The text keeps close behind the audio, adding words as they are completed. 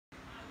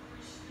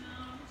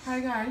Hi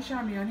guys,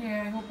 Chamion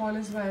here. I hope all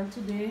is well.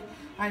 Today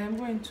I am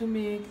going to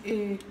make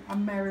a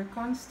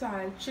American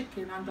style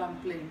chicken and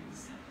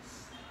dumplings.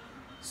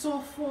 So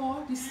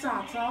for the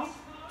starter,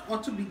 or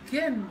to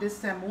begin this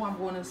demo, I'm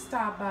going to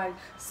start by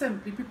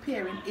simply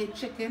preparing a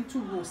chicken to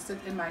roast it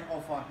in my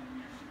oven.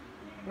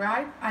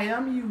 Right? I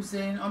am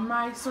using on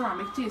my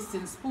ceramic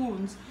tasting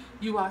spoons.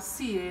 You are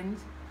seeing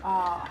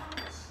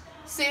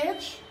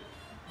sage.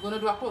 I'm going to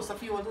do a close up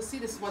if you want to see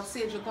this is what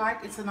sage looks like.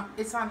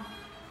 It's an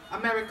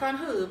American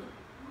herb,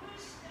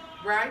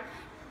 right?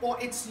 Or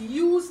it's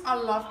used a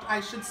lot, I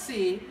should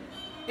say,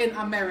 in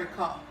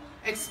America,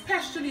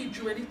 especially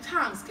during the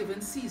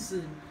Thanksgiving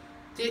season.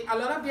 A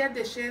lot of their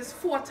dishes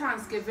for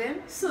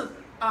Thanksgiving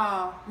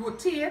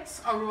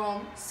rotates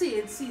around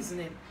sage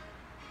seasoning.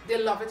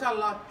 They love it a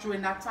lot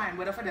during that time,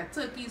 whether for their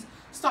turkeys,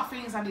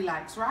 stuffings, and the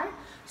likes, right?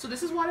 So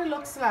this is what it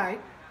looks like.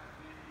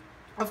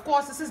 Of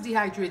course, this is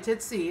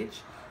dehydrated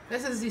sage.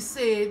 This is the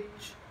sage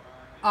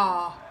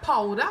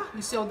powder.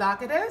 You see how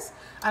dark it is?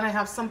 And I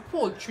have some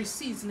poultry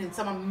seasoning,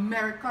 some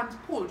American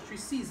poultry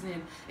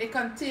seasoning. It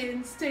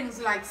contains things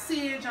like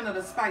sage and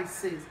other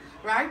spices,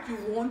 right? You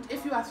won't,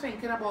 if you are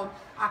thinking about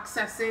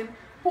accessing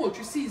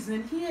poultry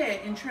seasoning here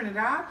in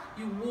Trinidad,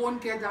 you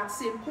won't get that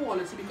same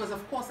quality because,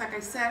 of course, like I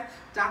said,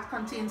 that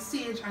contains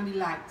sage and the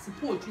likes, the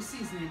poultry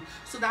seasoning.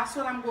 So that's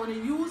what I'm going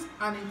to use,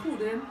 and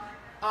including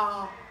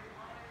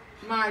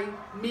my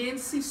main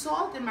sea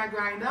salt in my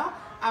grinder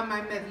and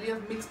my medley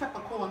of mixed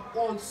peppercorn.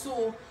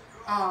 Also,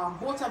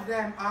 both of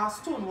them are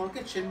Stonewall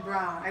Kitchen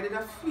brand. I did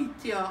a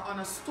feature on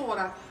a store,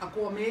 that a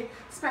gourmet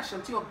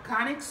specialty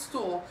organic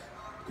store,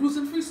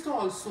 gluten-free store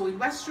also in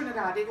West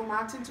Trinidad, Diego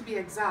Martin to be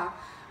exact,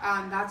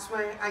 and that's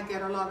where I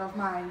get a lot of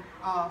my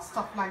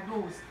stuff like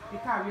those. They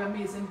carry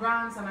amazing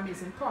brands and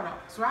amazing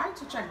products, right?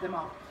 So check them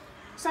out.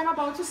 So I'm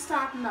about to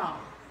start now.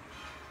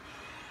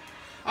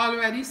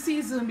 Already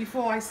seasoned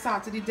before I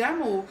started the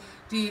demo,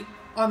 the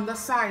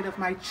underside of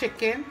my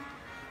chicken.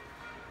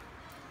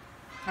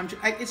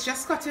 It's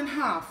just cut in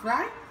half,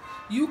 right?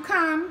 You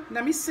can,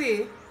 let me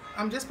say,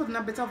 I'm just putting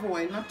a bit of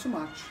oil, not too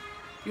much.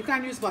 You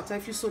can use butter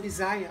if you so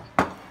desire,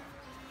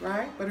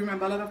 right? But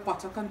remember, a lot of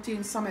butter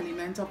contains some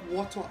element of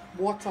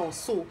water or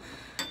so.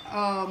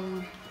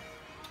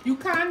 You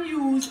can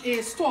use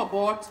a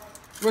store-bought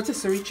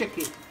rotisserie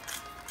chicken.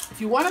 If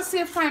you want to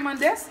save time on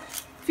this,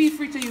 feel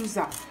free to use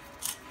that.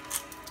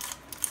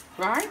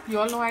 Right? You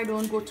all know I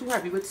don't go too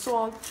heavy with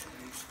salt.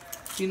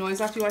 The noise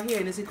that you are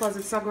hearing is because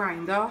it's a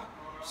grinder,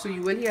 so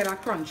you will hear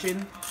that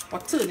crunching or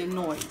turning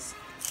noise,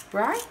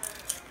 right?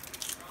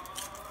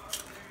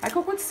 I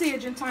cook with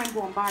sage in time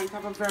gone by. It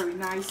have a very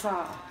nice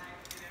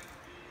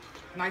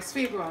nice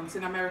fragrance.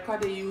 In America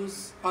they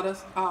use the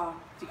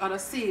other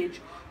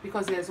sage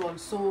because there's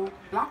also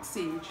black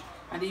sage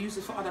and they use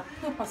it for other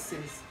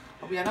purposes.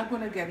 But we are not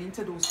going to get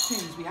into those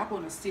things. We are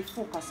going to stay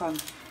focused on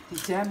the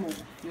demo.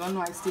 You all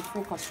know I stay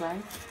focused,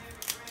 right?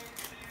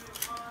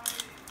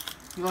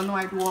 You all know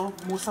I do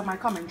most of my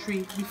commentary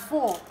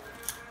before,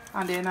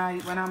 and then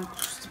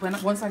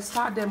once I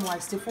start demo, I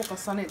stay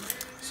focused on it.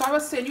 So I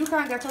was saying you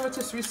can get a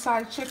rotisserie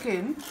style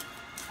chicken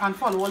and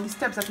follow all the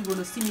steps that you're going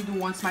to see me do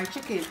once my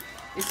chicken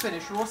is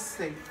finished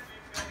roasting.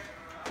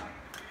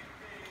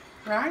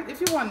 Right? If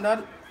you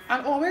wondered,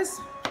 and always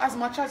as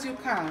much as you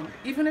can,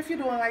 even if you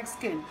don't like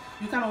skin,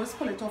 you can always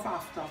pull it off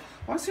after.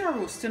 Once you're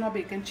roasting or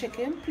baking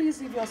chicken,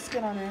 please leave your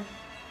skin on it.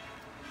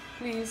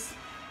 Please.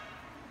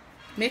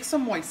 Make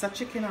some moisture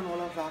chicken and all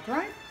of that,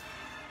 right?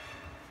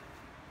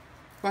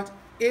 But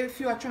if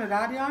you are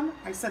Trinidadian,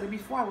 I said it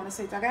before, I want to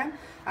say it again,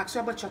 ask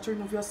your butcher to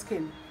remove your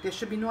skin. There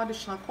should be no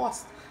additional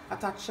cost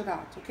attached to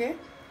that, okay?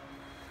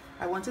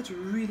 I want it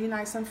really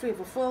nice and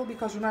flavorful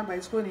because remember,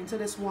 it's going into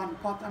this one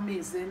pot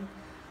amazing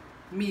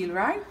meal,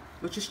 right?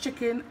 Which is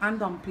chicken and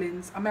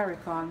dumplings,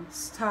 American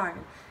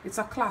style. It's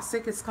a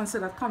classic. It's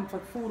considered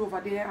comfort food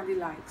over there and the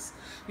likes.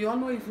 You all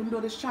know, even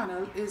though this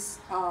channel is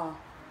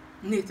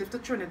native to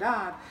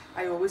Trinidad,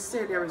 I always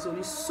say there is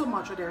only so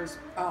much, or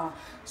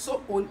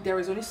there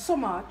is only so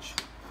much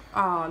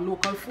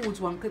local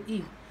foods one could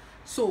eat.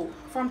 So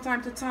from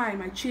time to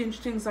time, I change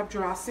things up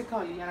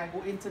drastically and I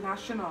go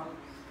international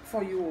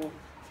for you all.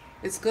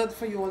 It's good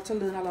for you all to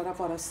learn a lot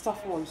of other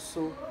stuff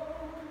also.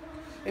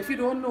 If you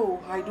don't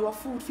know, I do a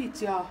food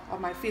feature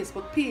on my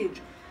Facebook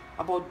page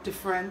about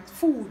different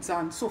foods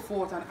and so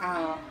forth, and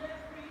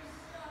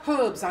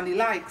herbs and the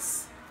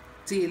likes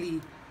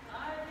daily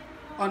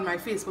on my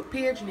Facebook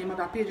page. The name of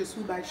that page is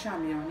Food by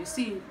Chamion. You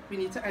see, we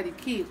need to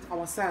educate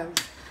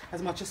ourselves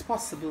as much as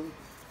possible.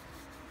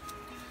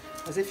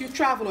 As if you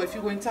travel or if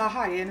you go into a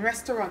high-end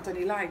restaurant and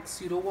the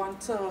likes, you don't want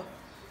to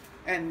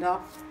end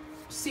up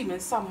seeming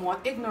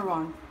somewhat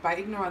ignorant. By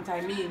ignorant,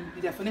 I mean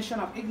the definition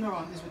of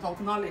ignorant is without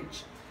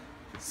knowledge.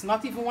 It's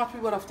not even what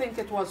we would have think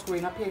it was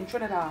growing up here in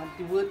Trinidad.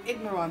 The word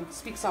ignorant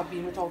speaks of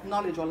being without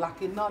knowledge or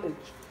lacking knowledge,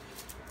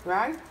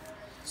 right?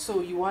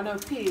 So you want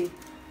to pay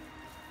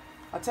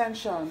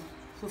attention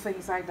to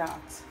things like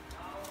that.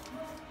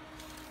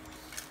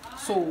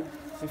 So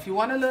if you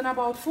want to learn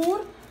about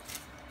food,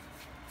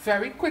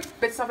 very quick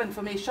bits of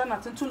information,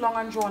 nothing too long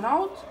and drawn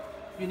out.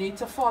 you need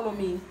to follow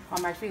me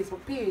on my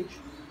Facebook page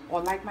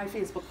or like my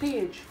Facebook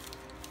page,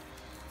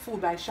 Food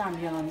by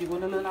Chamion. You're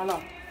going to learn a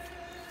lot.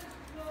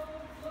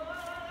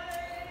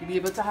 You'll be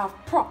able to have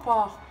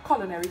proper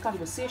culinary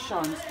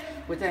conversations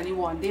with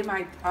anyone. They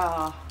might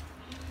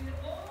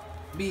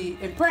be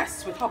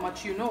impressed with how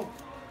much you know.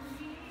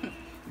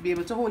 You'll be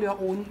able to hold your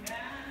own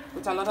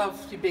with a lot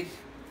of the big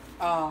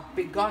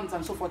guns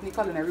and so forth in the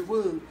culinary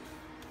world.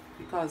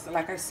 Because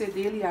like I said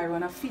daily, I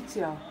run a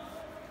feature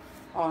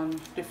on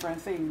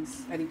different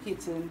things,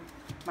 educating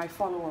my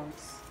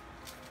followers.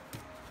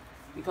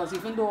 Because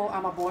even though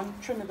I'm a born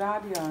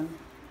Trinidadian,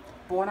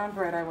 born and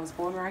bred, I was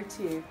born right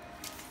here,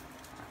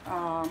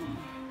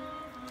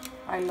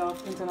 I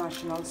love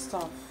international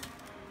stuff.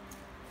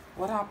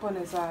 What happened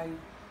is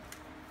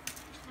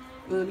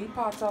early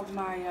part of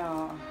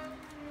my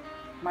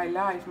my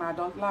life, my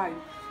adult life,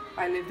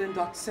 I lived in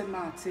Dutch St.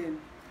 Martin.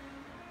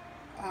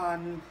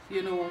 And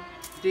you know,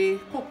 they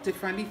cook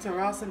differently to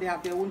us and they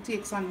have their own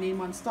takes on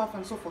name and stuff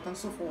and so forth and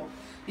so forth.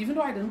 Even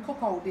though I didn't cook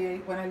out there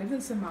when I lived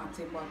in St.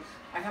 Martin, but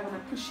I have an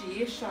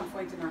appreciation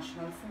for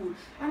international food.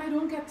 And I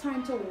don't get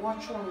time to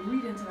watch or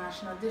read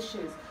international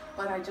dishes,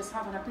 but I just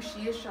have an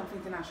appreciation for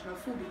international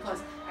food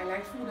because I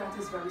like food that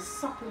is very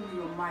supplely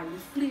or mildly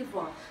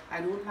flavor.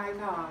 I don't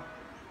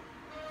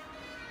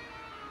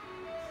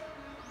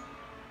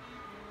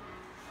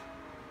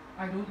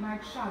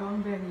like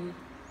Sharon Benny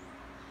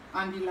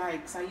and the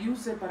likes. I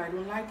use it, but I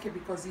don't like it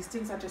because these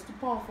things are just too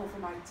powerful for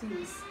my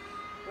taste,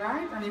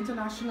 right? And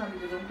internationally,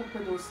 they don't cook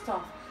with those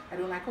stuff. I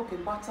don't like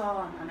cooking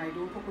butter and I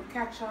don't cook with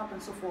ketchup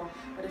and so forth.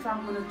 But if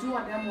I'm going to do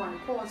a them one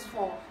calls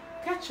for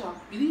ketchup,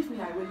 believe me,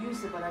 I will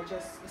use it, but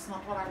it's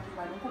not what I do.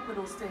 I don't cook with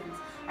those things.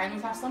 I know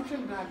it has some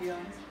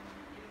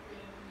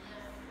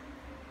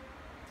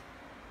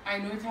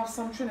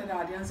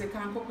Trinidadians. They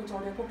can't cook with all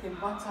their cooking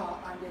butter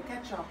and their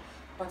ketchup.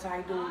 But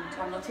I don't.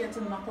 I'm not here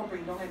to knock or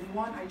bring down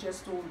anyone. I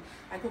just don't.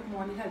 I cook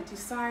more on the healthy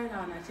side,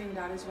 and I think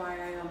that is why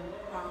I am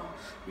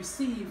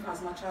receive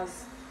as much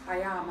as I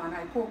am. And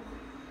I cook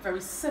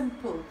very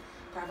simple.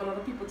 I have a lot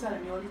of people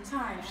telling me all the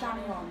time,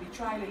 Chamion, we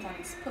tried it and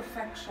it's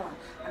perfection.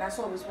 And that's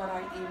always what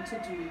I aim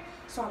to do.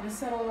 So having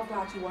said all of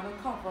that, you want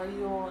to cover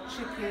your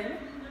chicken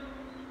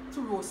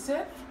to roast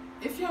it.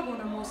 If you're going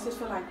to roast it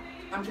for like,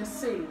 I'm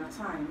just saying a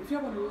time, if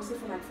you're going to roast it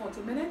for like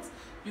 40 minutes,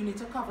 you need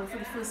to cover it for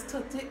the first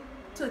 30,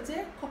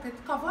 cook it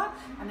covered,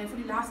 and then for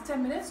the last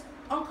 10 minutes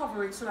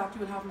uncover it so that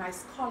you will have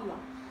nice color.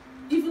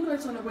 Even though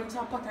it's on the winter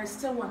pot, I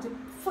still want it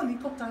fully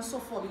cooked and so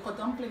forth because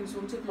dumplings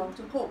don't take long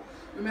to cook.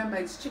 Remember,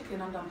 it's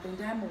chicken and dumpling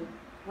demo,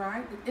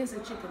 right? It is a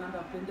chicken and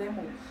dumpling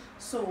demo.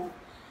 So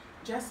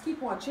just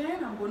keep watching.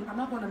 I'm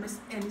not going to miss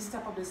any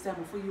step of this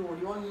demo for you all.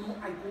 You all know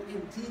I go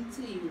in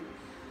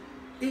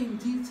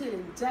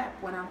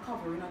depth when I'm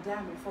covering a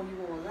demo for you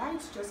all,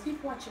 right? Just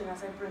keep watching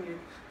as I bring it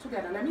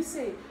together. Let me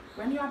say,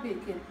 when you are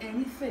baking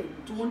anything,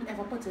 don't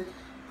ever put it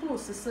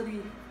closest to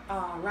the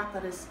rack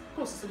that is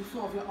closest to the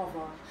floor of your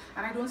oven.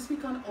 And I don't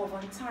speak on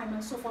oven time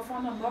and so forth for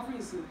a number of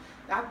reasons.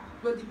 That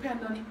will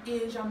depend on the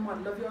age and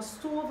model of your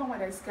stove and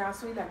whether it's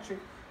gas or electric.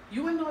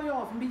 You will know your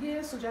oven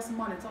behaves, so just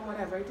monitor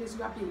whatever it is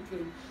you are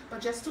baking.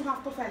 But just to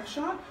have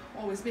perfection,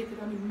 always bake it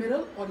on the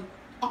middle or the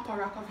upper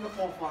rack of your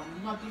oven,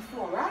 not the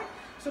floor, right?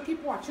 So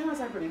keep watching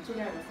as I bring it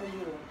together for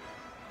you all.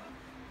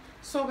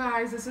 So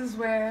guys, this is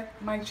where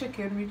my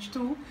chicken reached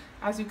to.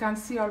 As you can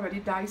see, already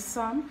diced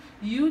some.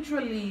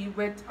 Usually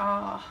with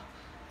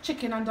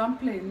chicken and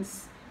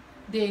dumplings,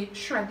 they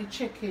shred the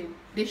chicken.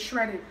 They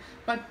shred it.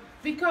 But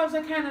because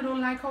I kind of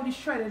don't like how the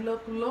shredded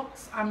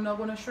looks, I'm not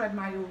going to shred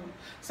my own.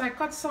 So I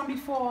cut some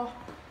beforehand,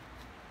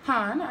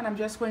 and I'm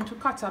just going to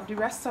cut up the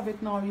rest of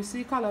it now. You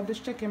see the color of this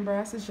chicken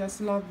breast is just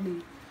lovely.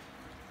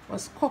 It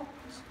was cooked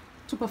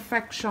to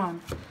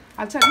perfection.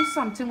 I'll tell you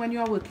something when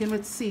you are working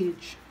with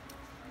sage.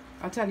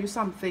 I'll tell you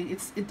something,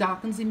 it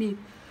darkens the meat.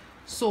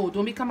 So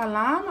don't become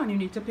alarmed, and you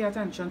need to pay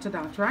attention to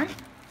that, right?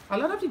 A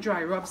lot of the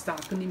dry rubs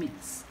darken the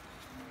meats.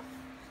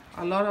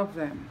 A lot of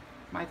them.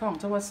 My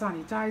counter was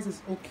sanitized,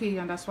 is okay,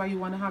 and that's why you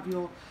want to have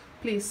your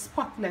place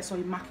spotless or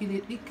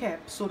immaculately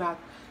kept so that,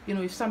 you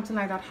know, if something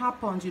like that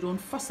happens, you don't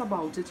fuss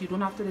about it, you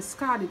don't have to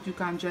discard it, you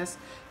can just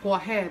go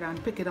ahead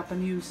and pick it up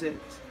and use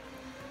it.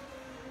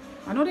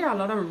 I know there are a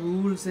lot of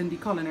rules in the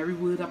culinary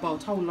world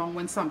about how long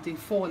when something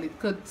fall, it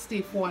could stay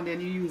for and then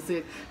you use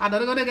it. I'm not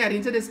going to get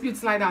into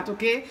disputes like that,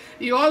 okay?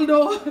 You all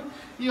know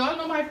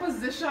my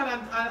position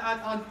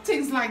on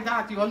things like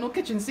that. You all know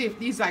kitchen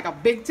safety is like a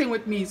big thing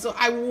with me, so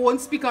I won't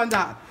speak on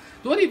that.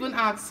 Don't even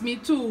ask me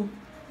to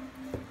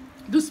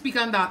speak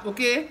on that,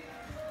 okay?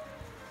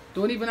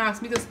 Don't even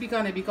ask me to speak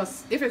on it,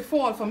 because if it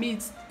falls for me,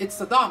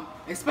 it's a dump,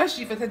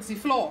 especially if it hits the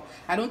floor.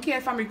 I don't care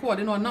if I'm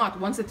recording or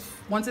not. Once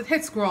it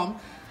hits ground,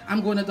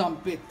 I'm going to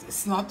dump it.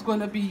 It's not going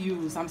to be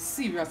used. I'm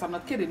serious. I'm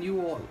not kidding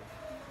you all.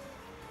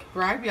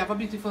 Right? We have a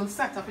beautiful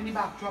setup in the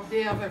backdrop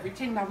there of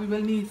everything that we will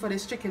need for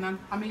this chicken and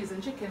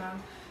amazing chicken and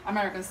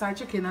American style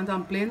chicken and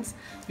dumplings.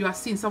 You are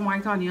seeing some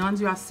white onions.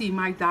 You are seeing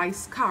my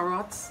diced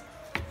carrots.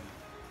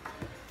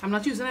 I'm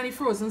not using any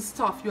frozen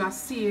stuff. You are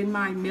seeing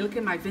my milk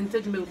in my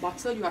vintage milk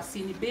bottle. You are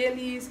seeing the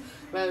Baileys.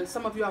 Well,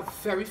 some of you are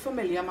very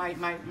familiar,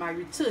 my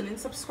returning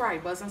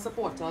subscribers and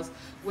supporters,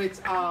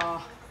 with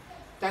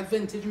that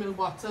vintage milk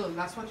bottle.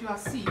 That's what you are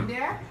seeing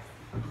there.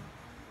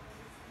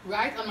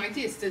 Right, on my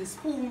tasting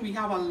spoon, we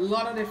have a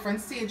lot of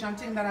different sage and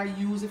things that I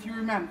use, if you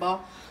remember,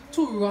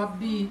 to rub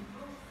the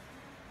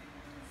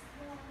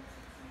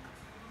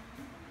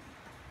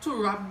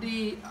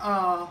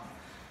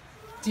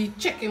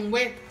chicken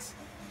with.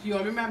 You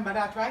all remember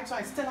that, right? So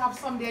I still have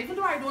some there, even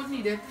though I don't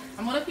need it.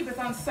 I'm gonna keep it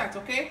on set,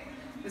 okay?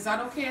 Is that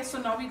okay?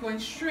 So now we're going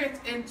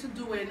straight into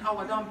doing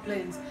our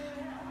dumplings.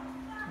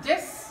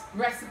 This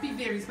recipe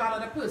varies by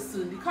other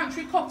person. The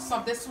country cooks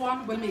of this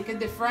one will make it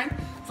different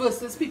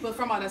versus people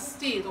from other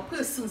states, or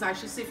persons I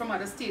should say from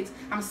other states.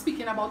 I'm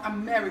speaking about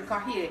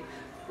America here,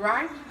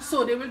 right?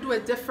 So they will do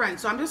it different.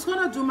 So I'm just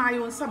gonna do my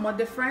own somewhat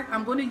different.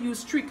 I'm gonna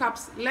use 3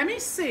 cups. Let me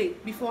say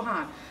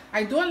beforehand,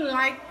 I don't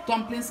like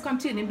dumplings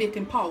containing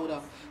baking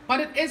powder, but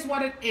it is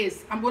what it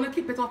is. I'm gonna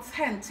keep it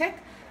authentic,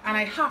 and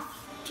I have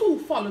to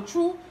follow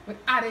through with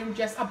adding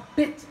just a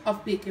bit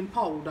of baking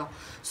powder.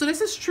 So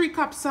this is 3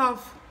 cups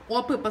of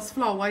all-purpose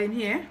flour in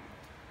here.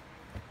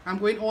 I'm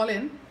going all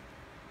in.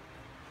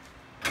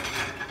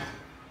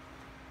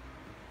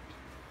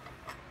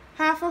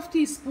 Half of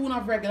teaspoon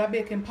of regular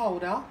baking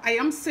powder. I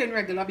am saying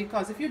regular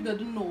because if you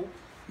didn't know,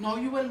 now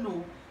you will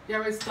know.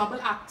 There is double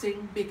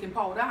acting baking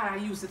powder, and I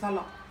use it a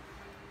lot.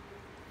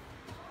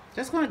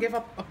 Just gonna give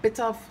a bit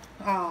of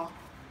a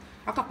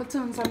couple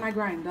turns on my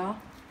grinder,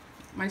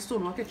 my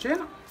Stonewall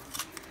Kitchen.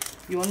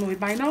 You all know it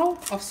by now.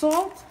 Of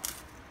salt.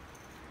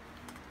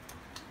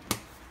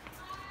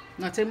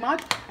 Nothing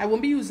much. I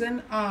won't be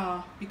using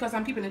because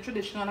I'm keeping it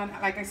traditional, and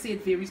like I said,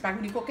 it varies by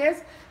who the cook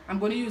is. I'm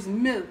going to use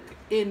milk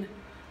in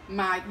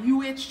my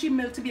UHT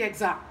milk, to be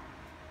exact.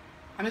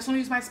 I'm just going to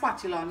use my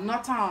spatula,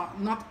 not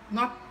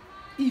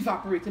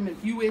evaporated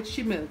milk,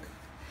 UHT milk.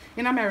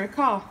 In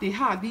America, they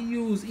hardly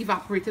use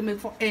evaporated milk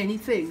for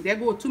anything. Their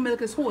go-to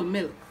milk is whole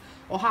milk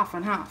or half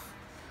and half,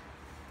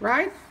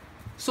 right?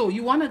 So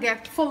you want to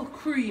get full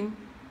cream.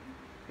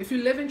 If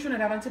you live in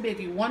Trinidad and Tobago,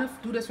 you want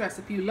to do this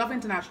recipe, you love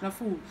international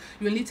food,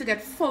 you'll need to get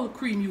full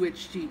cream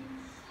UHT.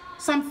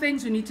 Some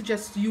things you need to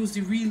just use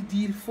the real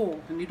deal for,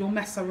 and you don't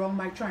mess around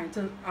by trying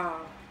to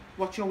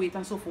watch your weight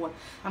and so forth.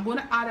 I'm going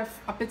to add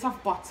a bit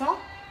of butter,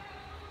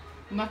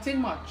 nothing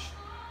much.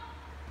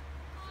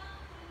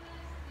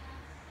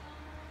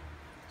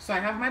 So I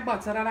have my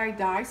butter that I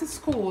dice. It's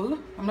cold.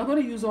 I'm not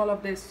going to use all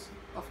of this,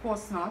 of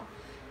course not.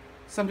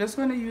 So I'm just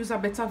going to use a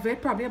bit of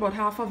it, probably about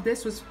half of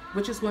this,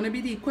 which is going to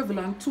be the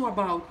equivalent to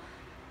about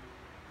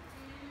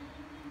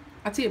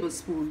a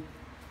tablespoon.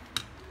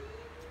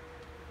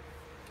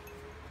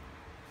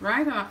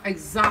 Right? And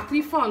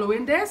exactly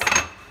following this.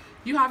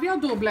 You have your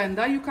dough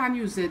blender, you can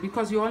use it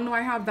because you all know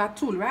I have that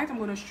tool, right? I'm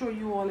going to show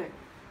you all it.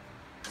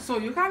 So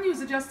you can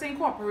use it just to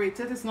incorporate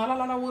it. It's not a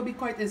lot of work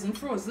because it isn't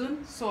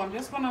frozen. So I'm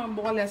just going to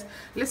more or less,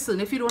 listen,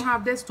 if you don't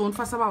have this, don't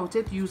fuss about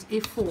it. Use a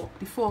fork.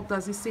 The fork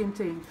does the same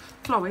thing.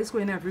 Flour is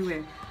going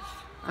everywhere.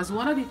 As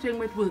one of the things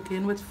with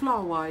working with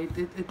flour,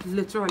 it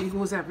literally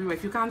goes everywhere.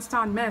 If you can't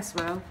stand mess,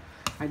 well,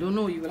 I don't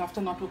know, you will have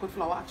to not work with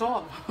flour at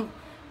all.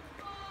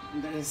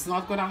 It's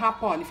not going to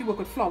happen. If you work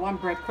with flour and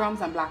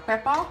breadcrumbs and black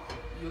pepper,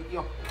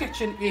 your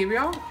kitchen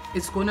area,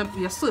 it's going to,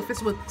 your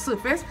surface,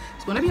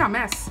 it's going to be a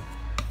mess.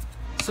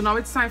 So now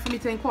it's time for me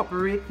to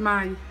incorporate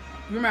my,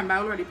 remember I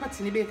already put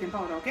in the baking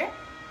powder, okay?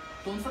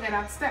 Don't forget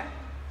that step.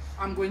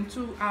 I'm going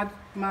to add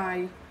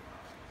my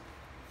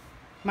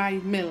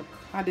milk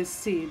at this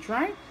stage,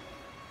 right?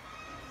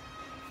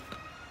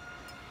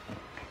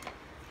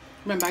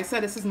 Remember I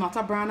said this is not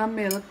a brand of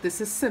milk. This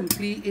is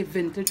simply a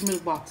vintage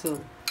milk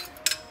bottle.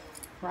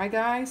 Right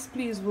guys?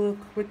 Please work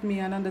with me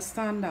and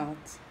understand that.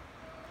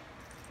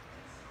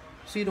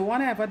 So you don't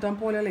want to ever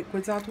dump all your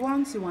liquids at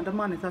once. You want to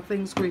monitor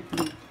things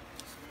greatly.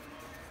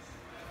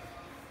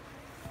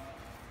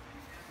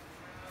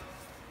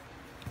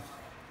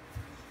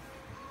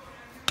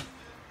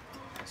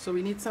 So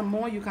we need some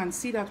more. You can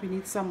see that we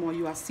need some more.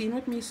 You are seeing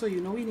with me, so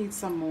you know we need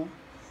some more.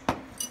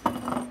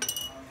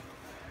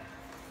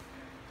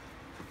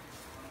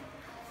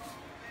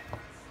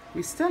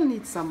 We still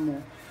need some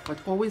more, but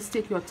always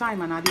take your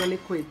time and add your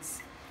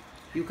liquids.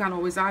 You can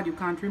always add, you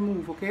can't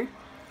remove, okay?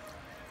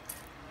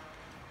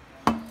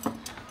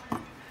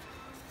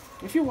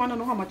 If you want to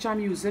know how much I'm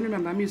using,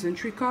 remember I'm using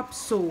 3 cups,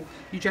 so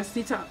you just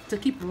need to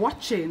keep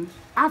watching,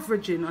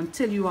 averaging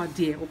until you are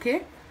there,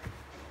 okay?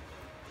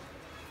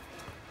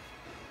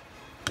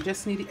 I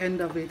just need the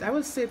end of it. I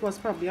would say it was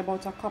probably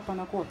about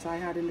 1.25 cups I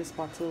had in this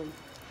bottle.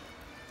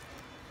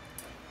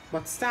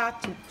 But start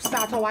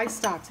how I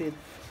started.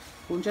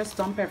 Don't just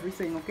dump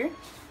everything, okay?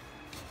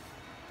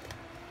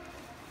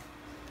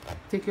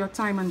 Take your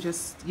time and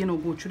just, you know,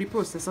 go through the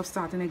process of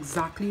starting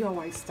exactly how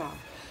I start.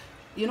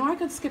 You know, I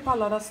could skip a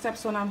lot of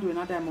steps when I'm doing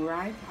a demo,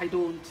 right? I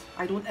don't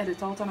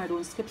edit out and I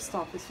don't skip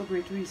stuff. It's for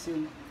great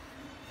reason.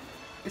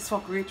 It's for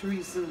great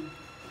reason.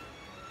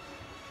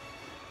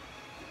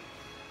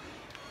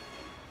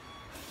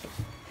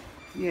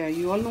 Yeah,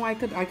 you all know I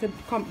could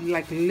come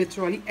like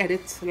literally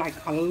edit like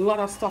a lot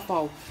of stuff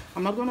out.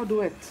 I'm not gonna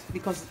do it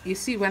because you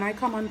see when I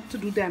come on to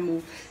do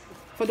demo,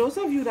 for those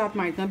of you that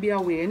might not be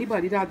aware,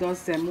 anybody that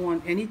does demo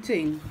on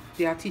anything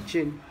they are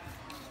teaching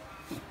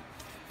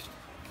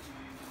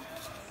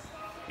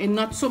in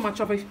not so much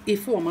of a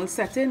formal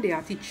setting, they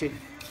are teaching.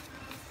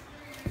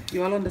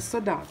 You all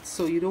understood that?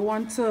 So you don't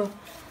want to,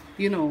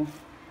 you know,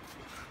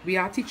 we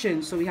are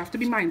teaching, so we have to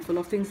be mindful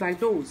of things like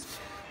those.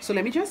 So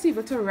let me just leave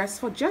it to rest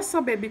for just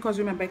a bit because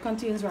remember it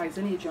contains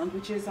rising agent,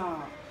 which is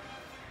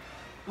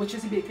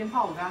the baking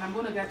powder, and I'm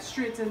going to get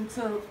straight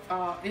into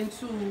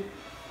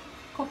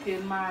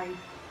cooking my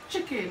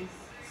chicken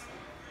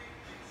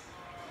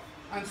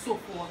and so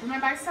forth.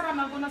 Remember I said I'm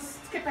not going to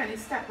skip any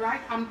step,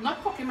 right? I'm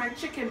not cooking my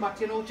chicken, but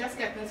you know, just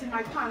getting it in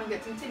my pan and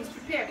getting things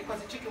prepared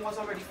because the chicken was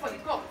already fully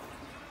cooked.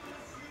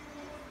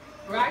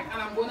 Right?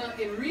 And I'm going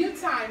to, in real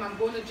time, I'm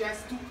going to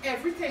just do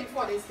everything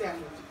for this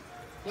demo.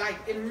 Like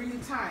in real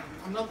time.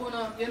 I'm not going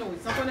to, you know,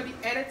 it's not going to be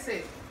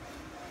edited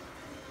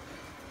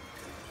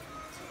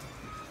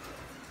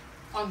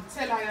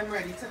until I am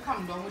ready to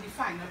come down with the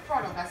final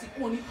product. That's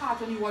the only part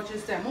when you watch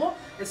this demo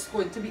is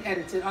going to be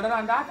edited. Other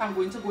than that, I'm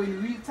going to go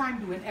in real time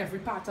doing every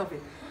part of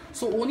it.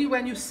 So only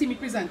when you see me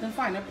presenting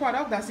final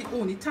product, that's the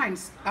only time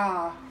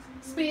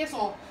space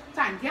or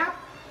time gap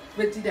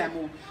with the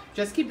demo.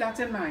 Just keep that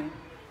in mind.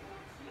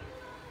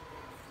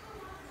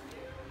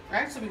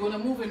 Right, so we're going to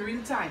move in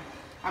real time.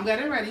 I'm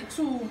getting ready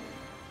to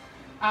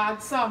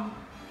add some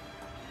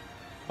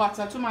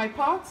butter to my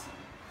pot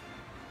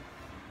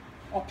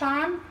or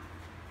pan.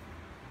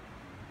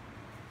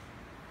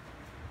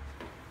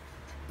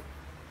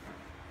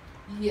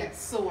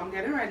 Yes, so I'm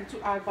getting ready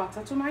to add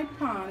butter to my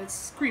pan. It's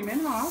screaming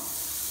hot.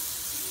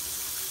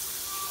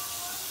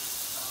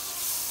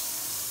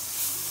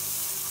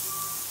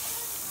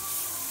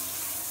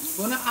 I'm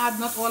going to add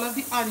not all of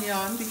the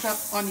onion,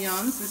 because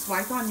onions, it's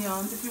white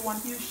onions if you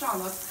want to use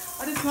shallots,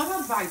 but it's not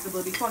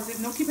advisable because if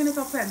not keeping it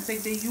authentic,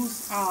 they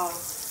use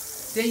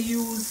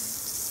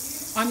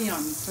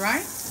onions,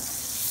 right?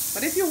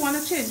 But if you want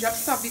to change up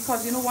stuff,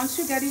 because you know once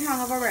you get the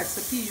hang of a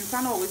recipe, you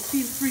can always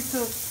feel free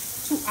to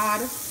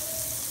add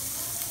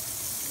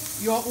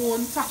your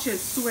own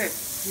touches to it,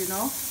 you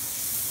know.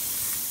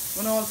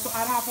 I'm going to also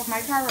add half of my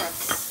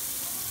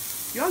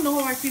carrots. You all know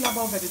how I feel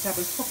about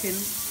vegetables cooking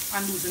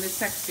and losing its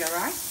texture,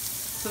 right?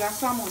 So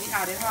that's why I'm only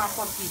adding half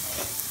of each.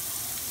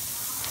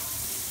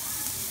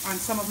 And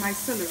some of my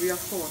celery, of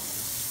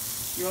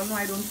course. You all know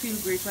I don't feel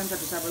great when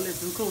vegetable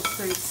isn't close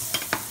to its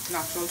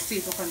natural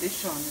state or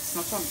condition. It's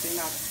not something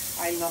that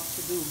I love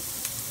to do.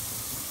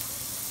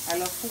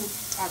 I love food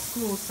as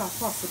close as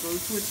possible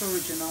to its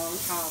original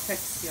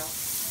texture.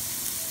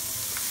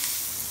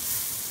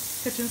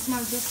 Kitchen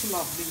smells just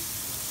lovely.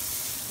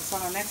 It's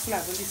on the next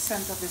level, the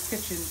scent of this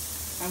kitchen.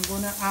 I'm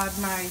going to add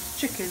my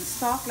chicken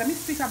stock. Let me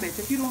speak a bit.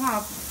 If you don't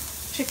have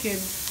chicken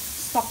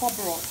stock or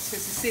broth,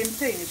 it's the same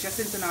thing. It's just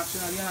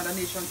internationally in other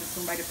nations it's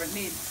known by different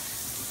names.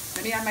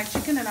 Let me add my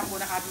chicken and I'm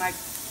going to add my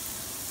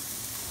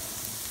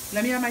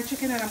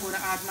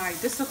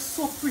this looks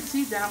so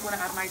pretty. Then I'm going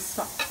to add my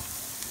stock.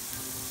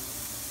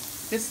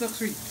 This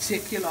looks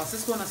ridiculous.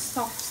 It's going to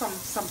stuff some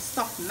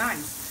stuff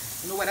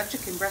nice. You know, whether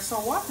chicken breast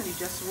or what, and you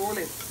just roll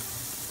it.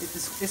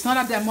 It's not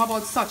a demo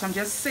about such. I'm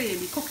just saying,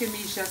 the cooking me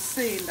is just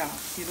saying that,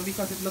 you know,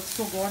 because it looks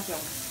so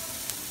gorgeous.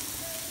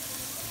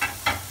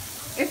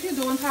 If you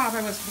don't have,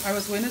 I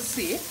was going to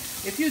say,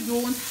 if you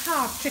don't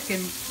have chicken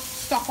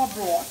stock or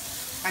broth,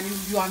 and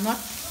you are not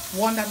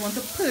one that want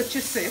to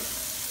purchase it,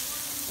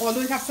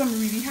 although it has some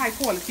really high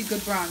quality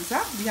good brands,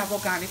 we have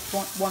organic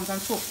ones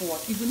and so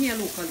forth, even here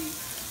locally.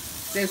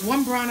 There's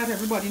one brand that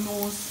everybody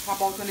knows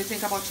about when they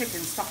think about chicken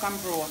stock and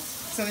broth.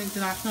 It's an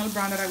international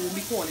brand that I won't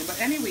be calling, but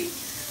anyway,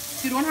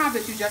 if you don't have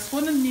it, you just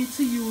going to need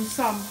to use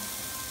some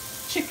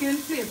chicken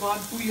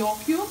flavored bouillon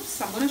cubes.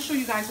 I'm going to show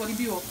you guys what the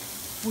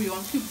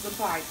bouillon cubes look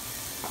like.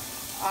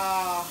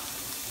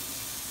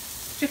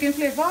 Chicken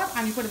flavored,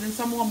 and you put it in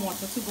some warm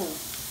water to go.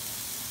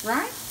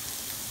 Right?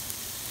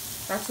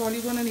 That's all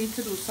you're going to need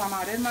to do. So I'm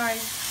adding my,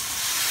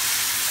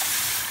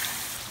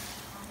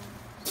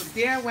 so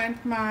there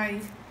went my,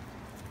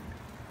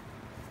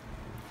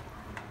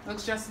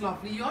 looks just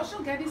lovely. You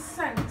also get this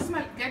scent,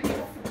 get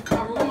the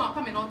aroma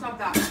coming out of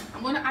that.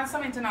 I'm going to add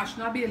some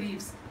international bay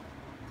leaves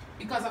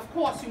because of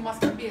course you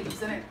must have bay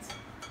leaves in it.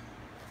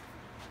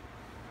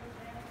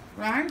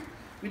 Right?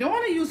 We don't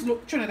want to use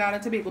Trinidad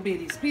and Tobago bay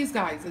leaves. Please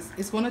guys,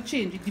 it's going to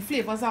change. The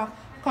flavors are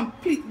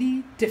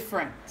completely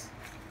different.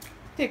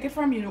 Take it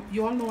from me,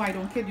 you all know I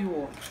don't kid you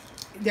all.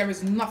 There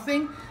is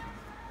nothing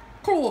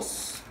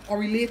close or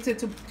related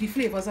to the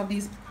flavors of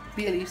these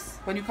bay leaves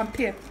when you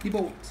compare the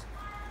both.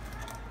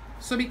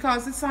 So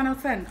because it's an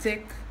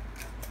authentic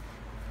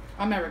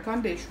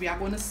American dish, we are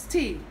going to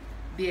stay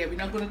there. We're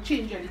not going to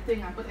change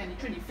anything and put any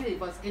Trini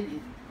flavors in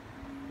it.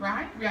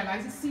 Right?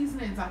 Realize the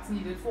seasonings that's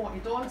needed for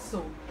it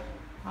also.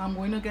 I'm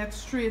going to get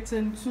straight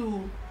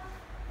into,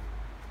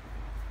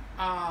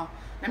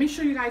 let me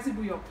show you guys the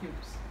bouillon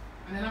cubes.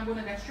 And then I'm going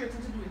to get straight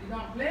into doing the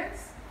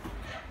dumplings.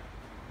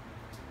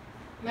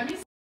 Let me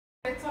say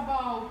it's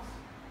about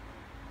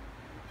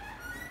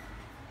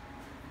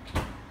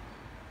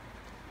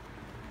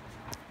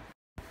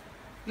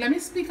Let me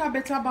speak a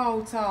bit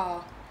about,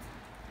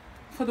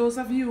 for those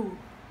of you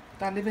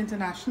that live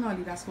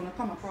internationally that's going to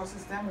come across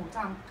this demo.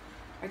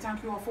 I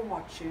thank you all for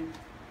watching.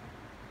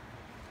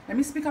 Let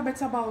me speak a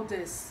bit about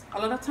this. A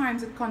lot of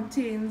times it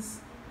contains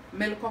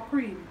milk or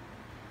cream,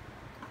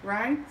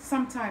 right?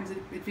 Sometimes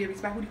it varies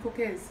by who the cook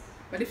is.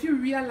 But if you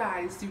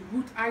realize the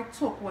route I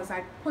took was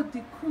I put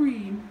the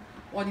cream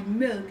or the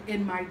milk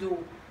in my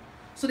dough.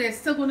 So there's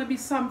still going to be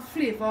some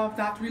flavor of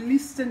that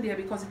released in there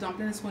because the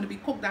dumpling is going to be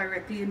cooked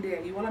directly in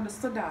there. You all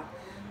understood that?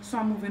 So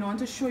I'm moving on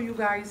to show you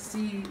guys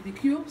the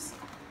cubes.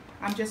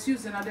 I'm just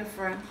using a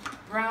different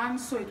brand,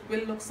 so it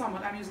will look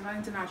somewhat. I'm using an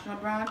international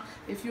brand.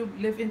 If you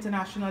live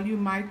international, you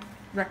might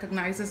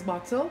recognize this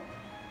bottle.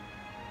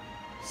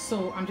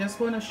 So I'm just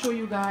going to show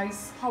you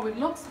guys how it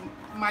looks.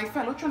 My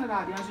fellow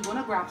Trinidadians, you're going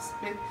to grasp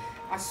it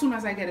as soon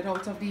as I get it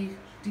out of the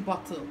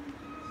bottle.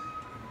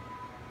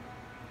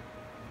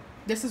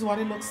 This is what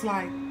it looks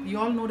like. You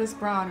all know this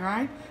brand,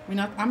 right?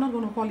 I'm not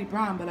going to call it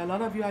brand, but a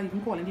lot of you are even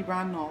calling the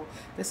brand now.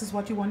 This is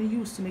what you want to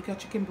use to make your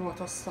chicken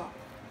broth or stock.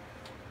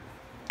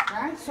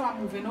 Right, so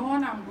I'm moving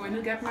on. I'm going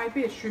to get my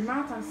pastry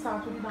mat and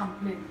start with the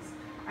dumplings.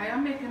 I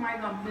am making my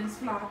dumplings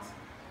flat.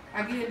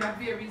 Again, that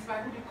varies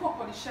by who the cook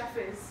or the chef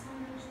is.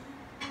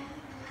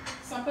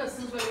 Some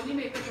persons will only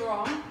make it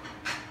wrong.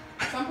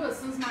 Some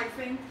persons might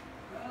think,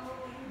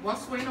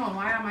 what's going on?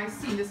 Why am I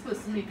seeing this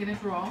person making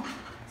it wrong?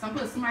 Some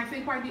person might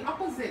think quite the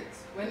opposite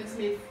when it's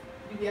made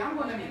the way I'm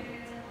going to make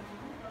it.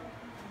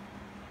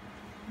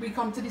 We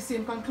come to the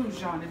same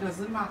conclusion. It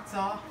doesn't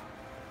matter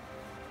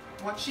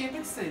what shape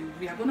it's in.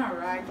 We are going to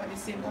arrive at the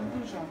same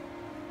conclusion.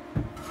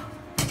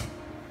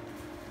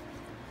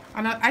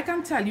 And I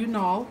can tell you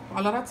now,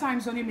 a lot of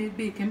times when you make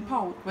baking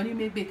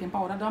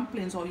powder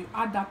dumplings, or you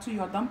add that to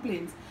your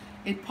dumplings,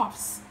 it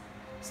pops.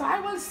 So I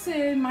will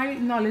say, in my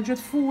knowledge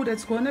with food,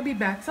 it's going to be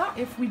better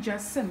if we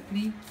just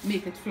simply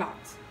make it flat,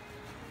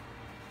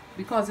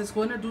 because it's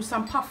going to do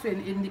some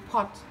puffing in the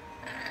pot,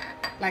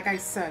 like I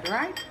said,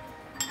 right?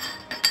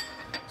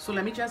 So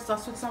let me just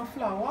dust with some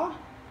flour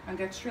and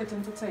get straight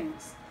into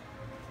things.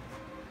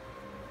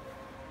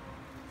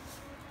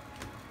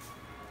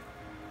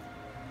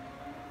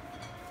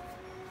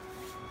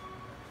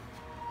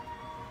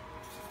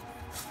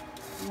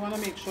 You want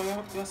to make sure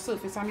your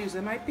surface, I'm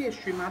using my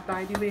pastry mat,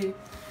 by the way.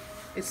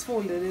 It's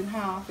folded in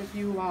half, if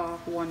you are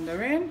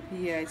wondering.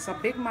 Yeah, it's a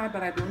big mat,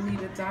 but I don't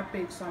need it that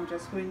big, so I'm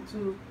just going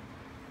to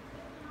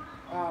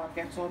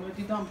get on with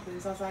the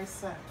dumplings, as I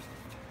said.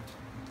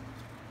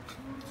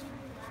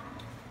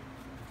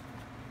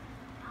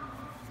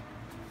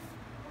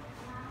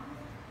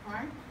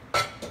 Right?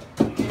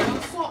 You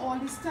all saw all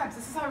these steps.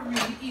 This is a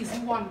really easy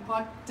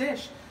one-pot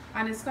dish,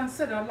 and it's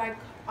considered like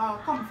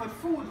comfort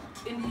food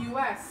in the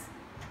US.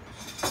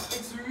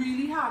 It's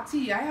really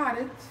hearty. I had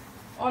it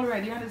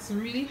already, and it's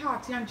really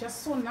hearty and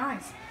just so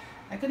nice.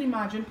 I can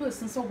imagine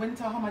persons so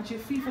winter how much you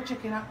feel for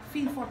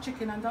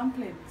chicken and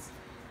dumplings.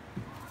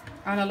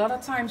 And a lot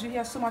of times you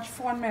hear so much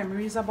fond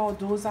memories about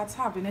those that's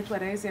having it,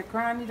 whether it's their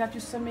granny that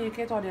used to make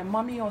it or their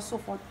mommy or so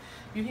forth.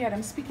 You hear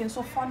them speaking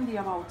so fondly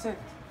about it.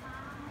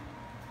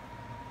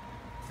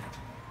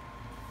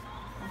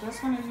 I'm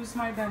just going to use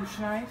my bench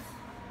knife.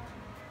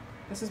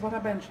 This is what a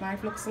bench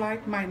knife looks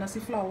like, minus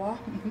the flour.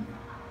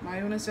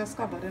 My own is just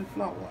covered in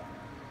flour.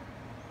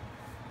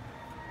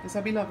 It's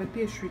a beloved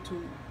pastry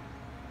tool.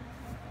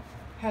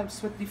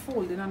 Helps with the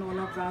folding and all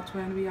of that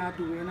when we are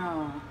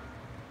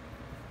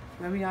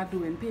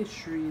doing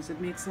pastries. It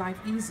makes life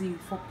easy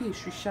for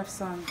pastry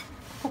chefs and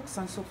cooks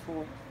and so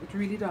forth. It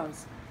really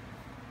does.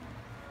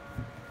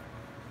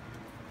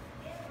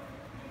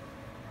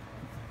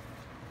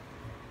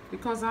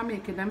 Because I'm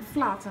making them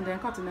flat and then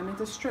cutting them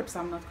into strips,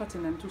 I'm not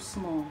cutting them too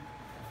small.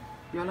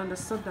 You all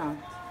understood that?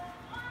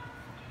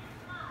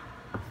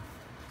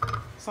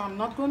 So I'm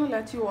not going to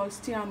let you all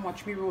stay and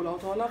watch me roll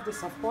out all of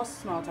this, of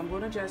course not. I'm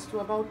going to just do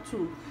about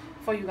 2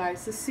 for you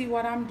guys to see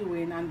what I'm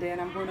doing, and then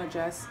I'm going to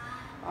just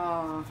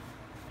come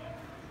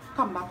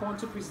back on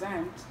to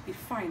present the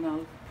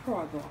final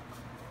product.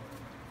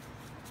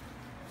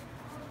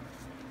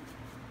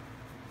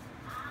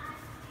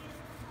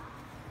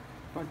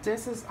 But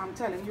this is, I'm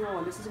telling you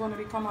all, this is going to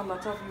become a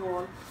lot of you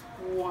all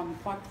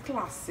one-pot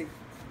classic.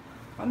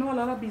 I know a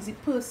lot of busy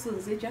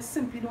persons, they just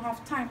simply don't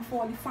have time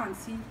for all the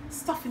fancy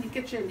stuff in the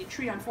kitchen, the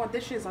 3 and 4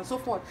 dishes and so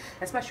forth,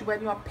 especially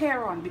when you're a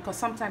parent, because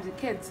sometimes the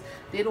kids,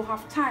 they don't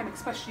have time,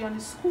 especially on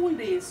the school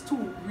days, to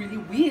really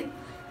wait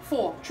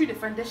for 3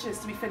 different dishes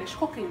to be finished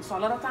cooking. So a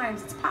lot of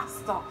times it's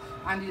pasta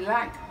and the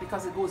like,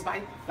 because it goes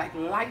by like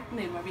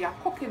lightning when we are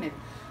cooking it.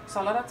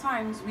 So a lot of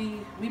times we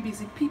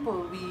busy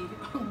people,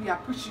 we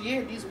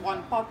appreciate these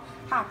one-pot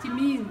hearty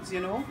meals,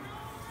 you know.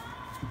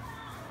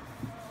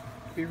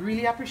 We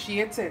really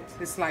appreciate it.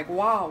 It's like,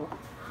 wow.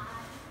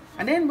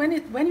 And then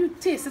when you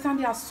taste it and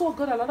they are so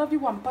good, a lot of the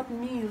one-pot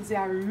meals, they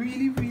are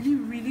really, really,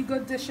 really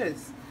good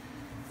dishes.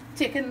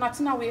 Taking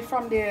nothing away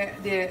from their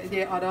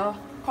other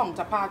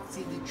counterparts,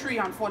 the 3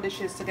 and 4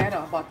 dishes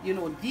together. But you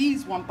know,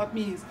 these one-pot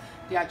meals,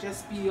 they are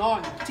just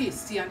beyond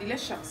tasty and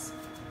delicious.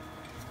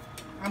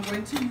 I'm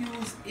going to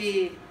use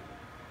a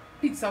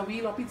pizza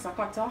wheel or pizza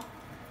cutter.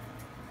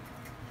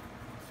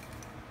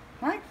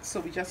 right? So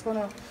we're just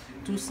gonna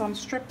do some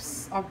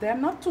strips of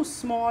them, not too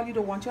small. You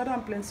don't want your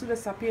dumplings to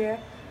disappear,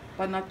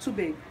 but not too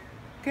big,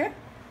 okay?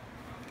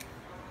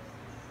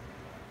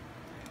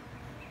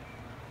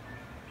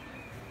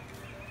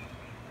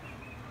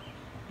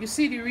 You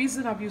see, the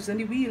reason of using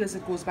the wheel is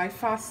it goes by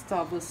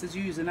faster versus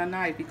you using a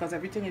knife, because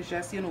everything is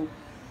just, you know,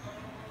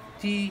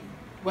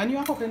 when you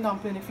are cooking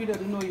dumpling, if you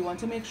don't know, you want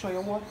to make sure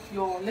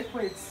your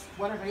liquids,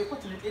 whatever you're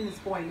putting it in, is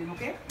boiling,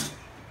 okay?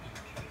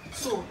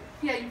 So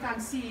here you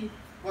can see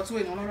what's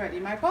going on already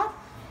in my pot.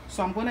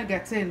 So I'm gonna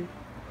get them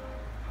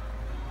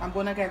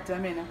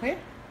in, okay?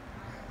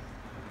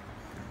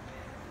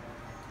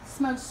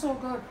 Smells so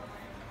good.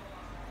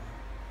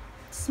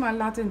 Smell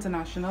that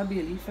international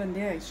bay leaf in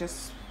there. It's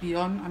just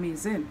beyond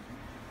amazing.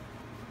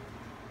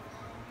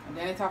 And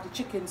then it have the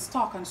chicken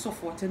stock and so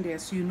forth in there,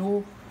 so you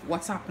know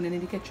what's happening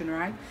in the kitchen,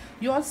 right?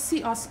 You all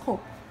see us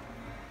cook,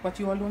 but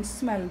you all don't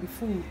smell the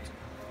food.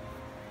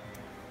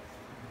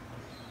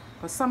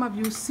 Because some of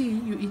you see,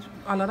 you eat,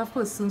 a lot of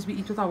persons we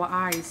eat with our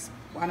eyes,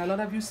 and a lot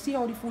of you see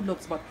how the food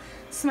looks, but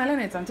smelling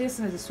it and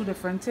tasting it is two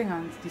different things,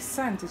 and the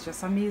scent is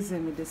just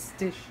amazing with this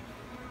dish.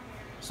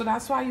 So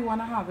that's why you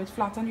want to have it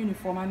flat and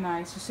uniform and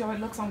nice. You see how it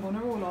looks? I'm going to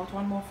roll out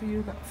one more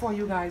for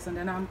you guys, and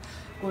then I'm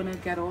going to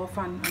get off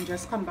and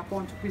just come back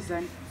on to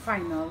present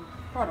final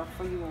product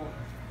for you all.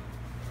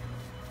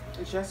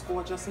 It's just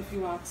gorgeous if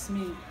you ask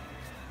me.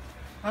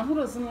 And who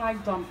doesn't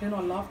like dumpling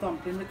or love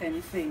dumpling with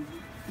anything?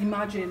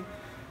 Imagine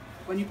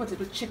when you put it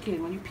with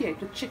chicken, when you pair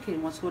it with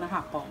chicken, what's going to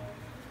happen?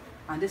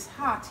 And this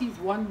hearty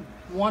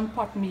one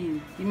pot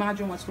meal,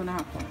 imagine what's going to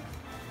happen.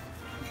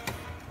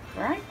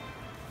 Right?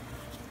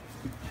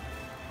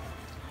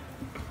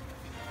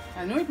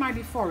 I know it might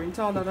be foreign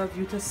to a lot of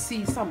you to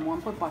see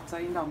someone put butter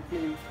in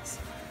dumplings,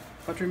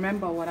 but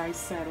remember what I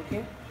said,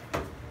 okay?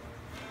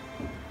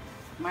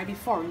 It might be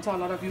foreign to a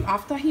lot of you.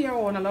 After here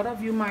on, a lot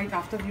of you might,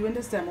 after viewing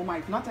this demo,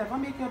 might not ever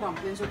make your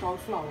dumplings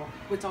without flour,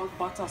 without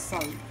butter,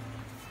 sorry.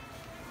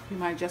 You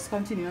might just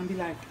continue and be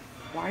like,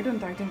 why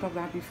don't I think of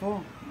that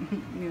before?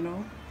 You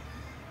know?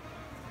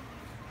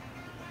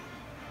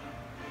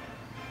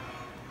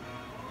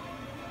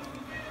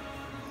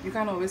 You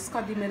can always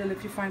cut the middle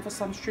if you find for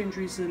some strange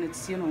reason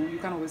it's, you know, you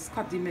can always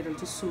cut the middle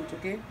to suit,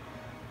 okay?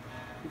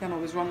 You can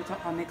always run with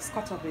a next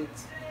cut of it.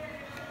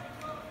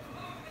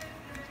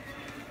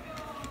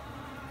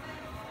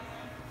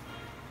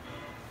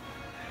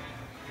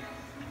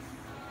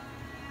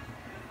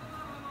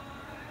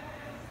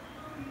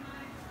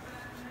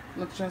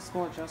 Looks just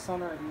gorgeous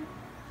already.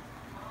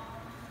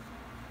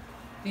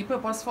 The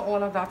purpose for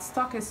all of that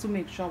stock is to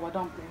make sure our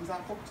dumplings are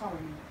cooked thoroughly.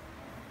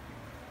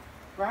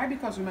 Right?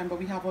 Because remember,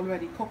 we have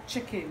already cooked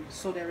chicken,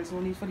 so there is no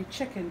need for the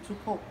chicken to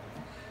cook.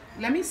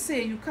 Let me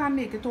say, you can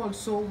make it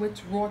also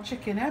with raw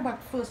chicken, but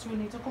first you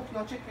need to cook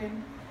your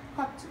chicken,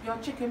 cut your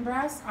chicken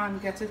breast and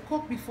get it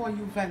cooked before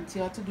you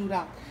venture to do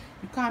that.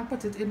 You can't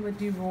put it in with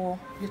the raw.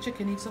 Your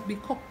chicken needs to be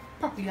cooked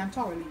properly and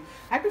thoroughly.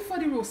 I prefer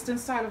the roasting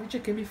style of the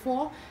chicken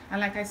before,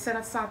 and like I said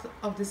at the start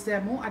of this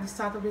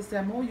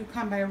demo, you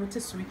can buy a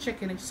rotisserie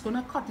chicken. It's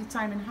gonna cut the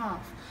time in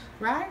half,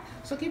 right?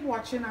 So keep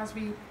watching as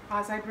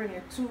I bring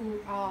it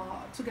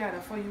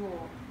together for you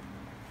all.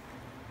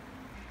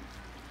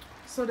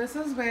 So this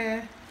is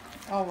where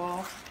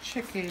our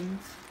chicken,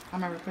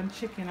 American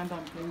chicken and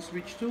dumplings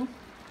reach to.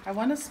 I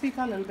want to speak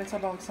a little bit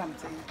about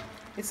something.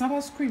 It's not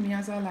as creamy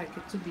as I like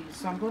it to be,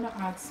 so I'm going to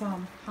add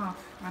some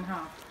half and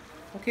half.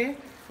 Okay,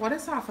 what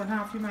is half and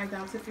half, you might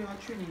ask if you're a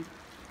Trini?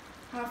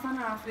 Half and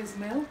half is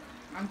milk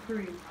and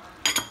cream.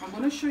 I'm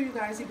going to show you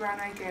guys the brand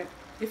I get.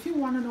 If you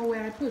want to know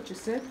where I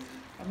purchase it,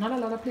 not a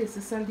lot of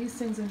places sell these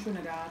things in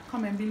Trinidad.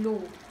 Comment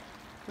below,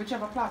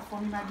 whichever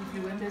platform you might be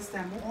viewing this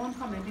demo on,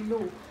 comment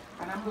below,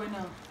 and I'm going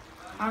to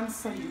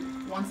answer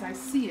you once I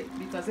see it,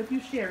 because if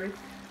you share it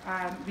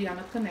and we are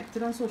not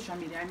connected on social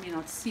media, I may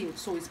not see it.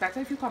 So it's better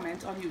if you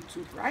comment on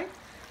YouTube, right?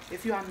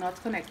 If you are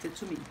not connected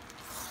to me.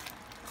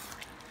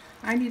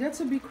 I need it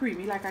to be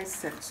creamy, like I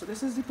said, so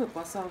this is the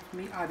purpose of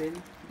me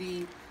adding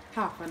the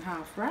half and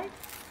half, right?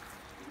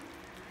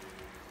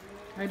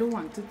 I don't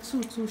want it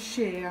to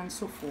share and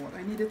so forth.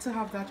 I need it to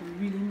have that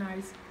really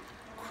nice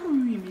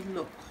creamy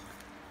look.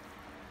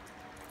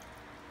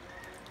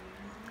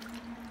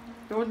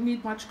 Don't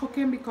need much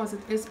cooking because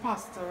it is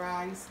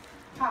pasteurized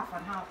half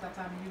and half that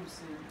I'm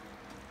using.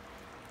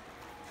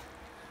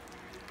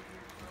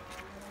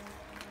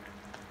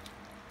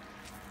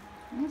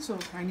 Also,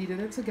 I needed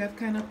it to get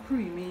kind of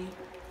creamy.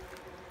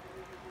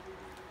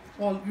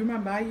 Well,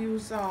 remember I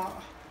use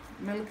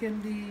milk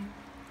in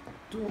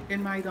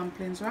my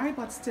dumplings, right?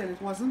 But still,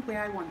 it wasn't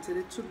where I wanted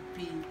it to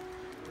be.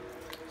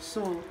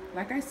 So,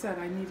 like I said,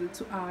 I needed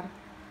to add.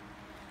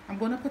 I'm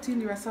going to put in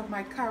the rest of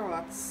my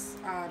carrots,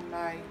 and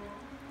my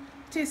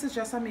taste is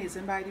just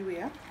amazing, by the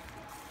way.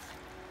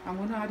 I'm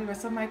going to add the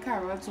rest of my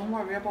carrots. Don't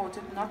worry about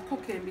it not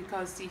cooking,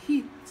 because the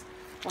heat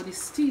or the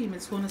steam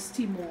is going to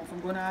steam off. I'm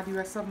going to add the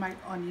rest of my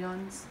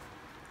onions.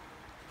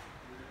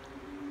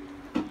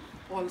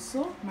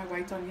 Also, my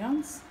white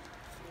onions.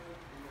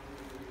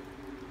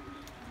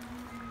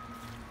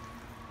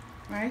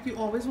 Right? You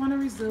always want to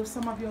reserve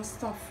some of your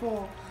stuff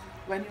for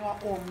when you are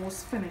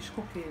almost finished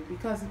cooking,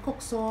 because it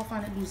cooks off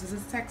and it loses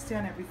its texture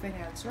and everything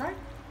else, right?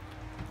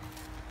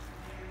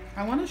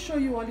 I want to show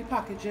you all the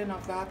packaging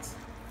of that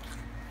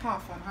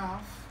half and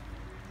half.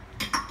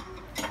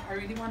 I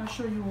really want to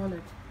show you all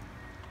it.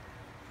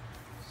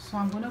 So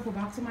I'm going to go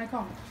back to my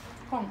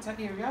counter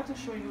area to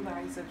show you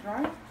guys it,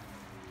 right?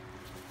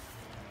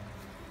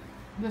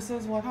 This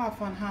is what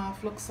half and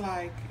half looks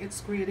like.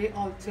 It's grade A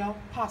ultra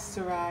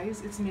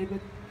pasteurized. It's made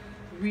with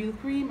real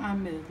cream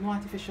and milk, no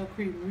artificial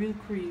cream, real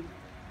cream.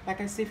 Like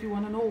I say, if you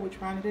want to know which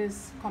brand it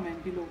is,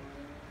 comment below.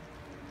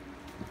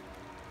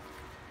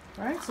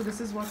 Right, so this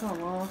is what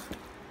our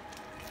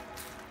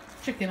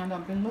chicken and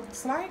dumpling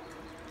looks like.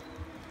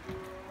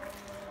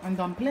 And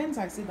dumplings,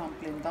 I say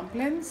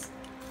dumplings.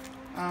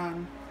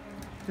 And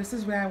this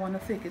is where I want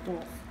to take it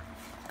off.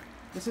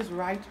 This is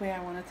right where I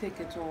want to take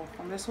it off.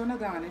 I'm just going to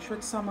garnish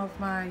with some of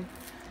my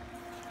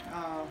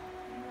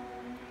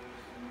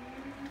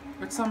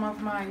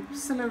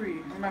celery.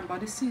 Remember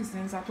the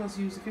seasonings that was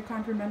used. If you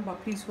can't remember,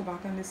 please go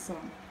back and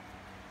listen.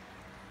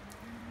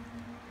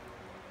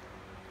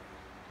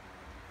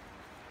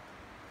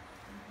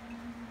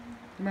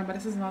 Remember,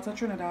 this is not a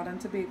Trinidad and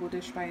Tobago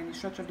dish by any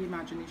stretch of the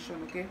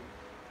imagination, okay?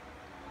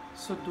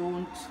 So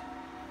don't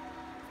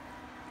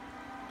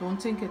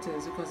think it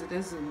is, because it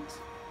isn't.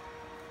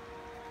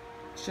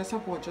 It's just a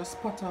gorgeous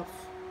pot of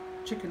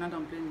chicken and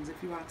dumplings,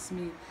 if you ask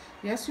me.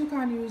 Yes, you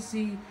can use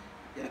the,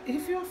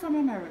 if you're from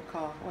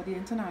America or the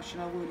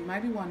international world, you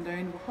might be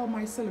wondering how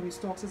my celery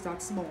stalks is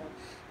that small,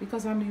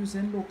 because I'm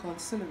using local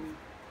celery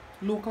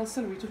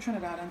to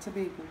Trinidad and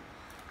Tobago.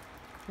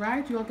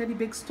 Right, you'll get the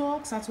big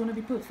stalks. That's going to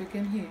be perfect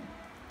in here.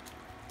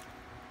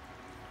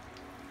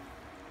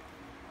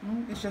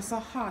 It's just a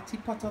hearty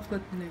pot of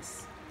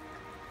goodness.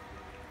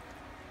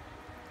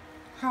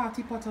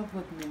 Hearty pot of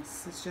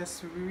goodness. It's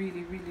just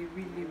really, really,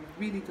 really,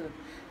 really good.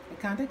 I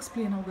can't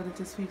explain how good it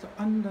is for you to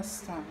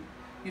understand.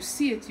 You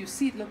see it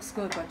looks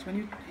good, but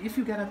if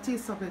you get a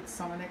taste of it,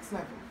 it's on the next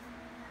level.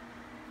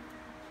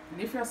 And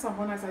if you're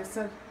someone, as I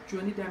said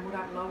during the demo,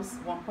 that loves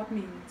one-pot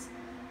meals,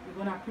 you're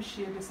going to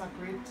appreciate this a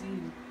great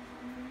deal.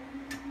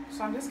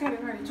 So I'm just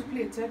getting ready to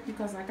plate it,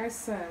 because like I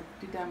said,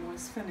 the demo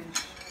is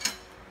finished.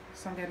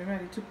 So I'm getting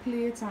ready to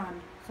plate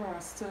and for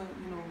us to,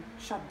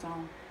 shut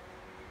down.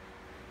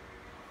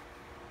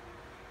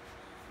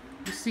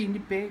 You see the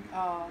big,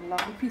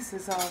 lovely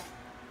pieces of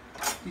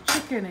the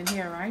chicken in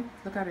here, right?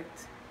 Look at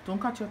it. Don't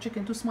cut your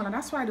chicken too small, and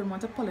that's why I don't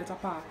want to pull it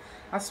apart.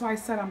 That's why I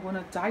said I'm going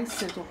to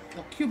dice it or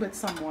cube it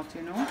somewhat,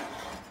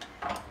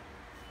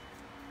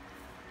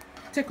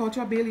 Take out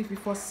your bay leaf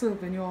before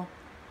serving your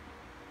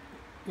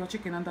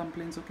chicken and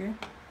dumplings, okay?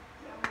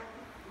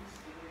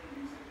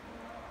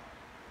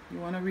 You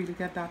want to really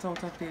get that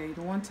out of there. You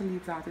don't want to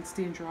leave that. It's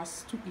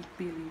dangerous to eat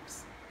bay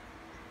leaves.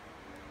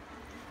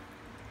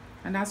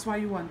 And that's why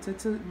you wanted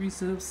to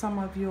reserve some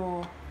of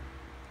your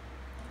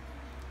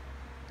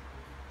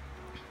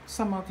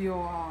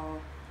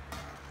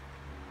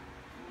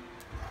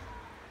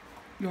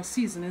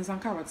seasonings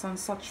and carrots and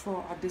such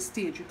for at this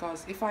stage,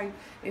 because if I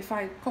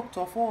cooked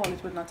off all,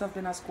 it would not have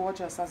been as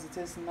gorgeous as it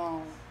is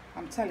now.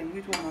 I'm telling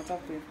you, it would not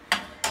have been.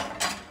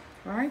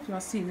 Right, you are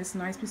seeing this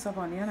nice piece of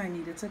onion. I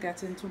needed to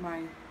get into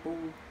my bowl.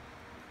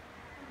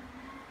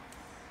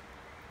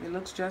 It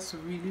looks just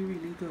really,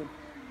 really good.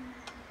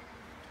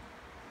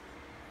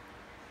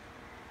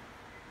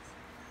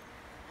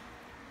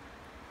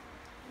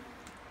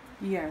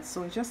 Yeah,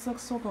 so it just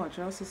looks so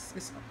gorgeous.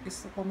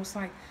 It's almost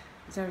like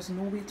there is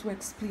no way to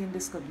explain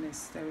this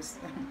goodness. There is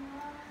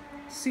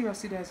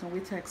seriously, there's no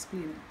way to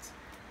explain it.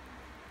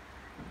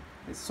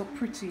 It's so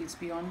pretty. It's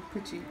beyond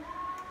pretty.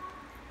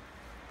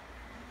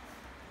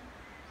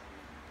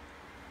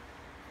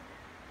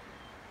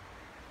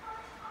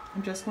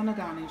 I'm just gonna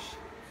garnish.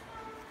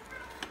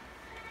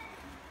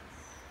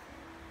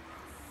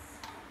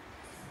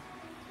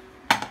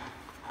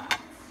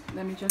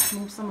 Let me just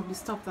move some of the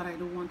stuff that I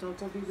don't want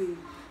out of the way.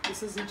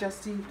 This is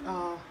just the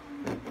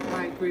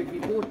my gravy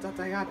boat that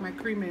I had my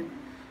cream in.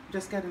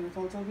 Just getting it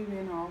out of the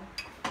way now.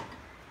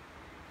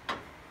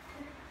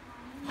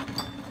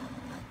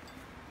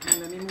 And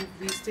let me move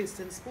these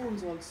tasting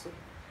spoons also,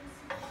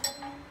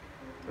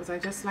 because I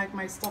just like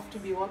my stuff to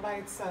be all by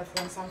itself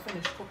once I'm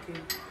finished cooking.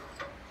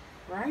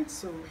 Right,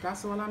 so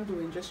that's all I'm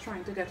doing, just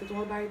trying to get it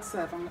all by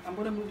itself. I'm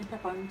going to move the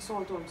pepper and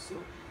salt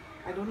also.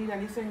 I don't need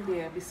anything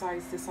there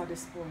besides this at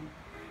this point.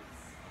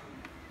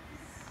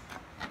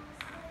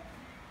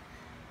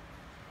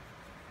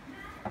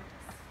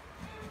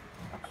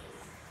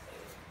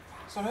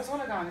 So I'm just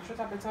going to garnish with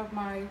a bit of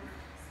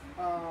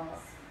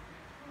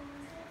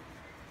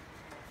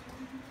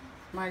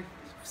my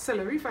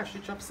celery,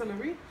 freshly chopped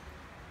celery.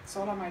 It's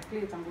all on my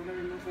plate. I'm going to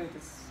remove it.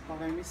 It's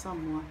bothering me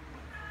some more.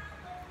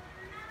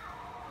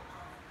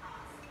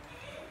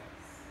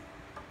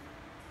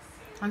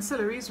 And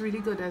celery is really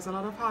good. There's a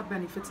lot of heart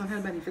benefits and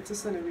health benefits to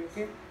celery,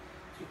 okay?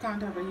 You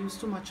can't ever use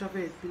too much of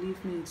it.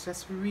 Believe me, it's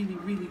just really,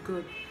 really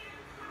good.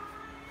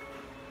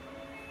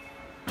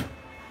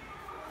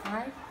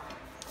 Alright?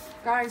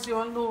 Guys, you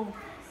all know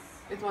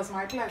it was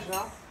my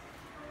pleasure.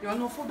 You all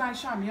know Food by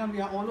Chamion.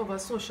 We are all over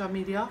social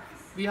media.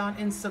 We are on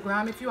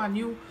Instagram. If you are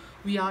new,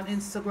 we are on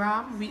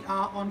Instagram. We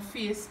are on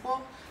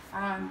Facebook.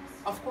 And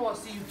of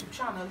course, the YouTube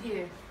channel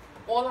here.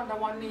 All under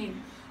one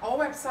name. Our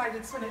website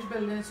is finished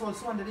building. It's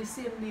also under the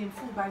same name,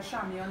 Food by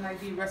Chamion, like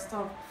the rest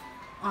of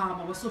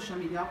our social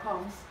media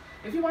accounts.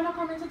 If you want to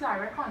come into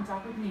direct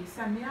contact with me,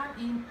 send me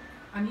an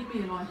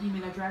email on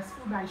email address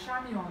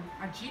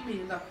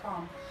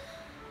foodbychamion@gmail.com.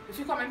 If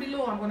you comment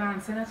below, I'm going to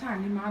answer in a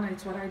timely manner.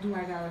 It's what I do.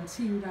 I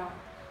guarantee you that.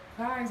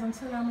 Guys,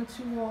 until I'm with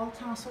you all,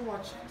 thanks for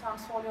watching.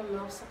 Thanks for all your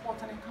love,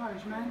 support, and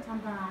encouragement.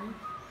 And bye.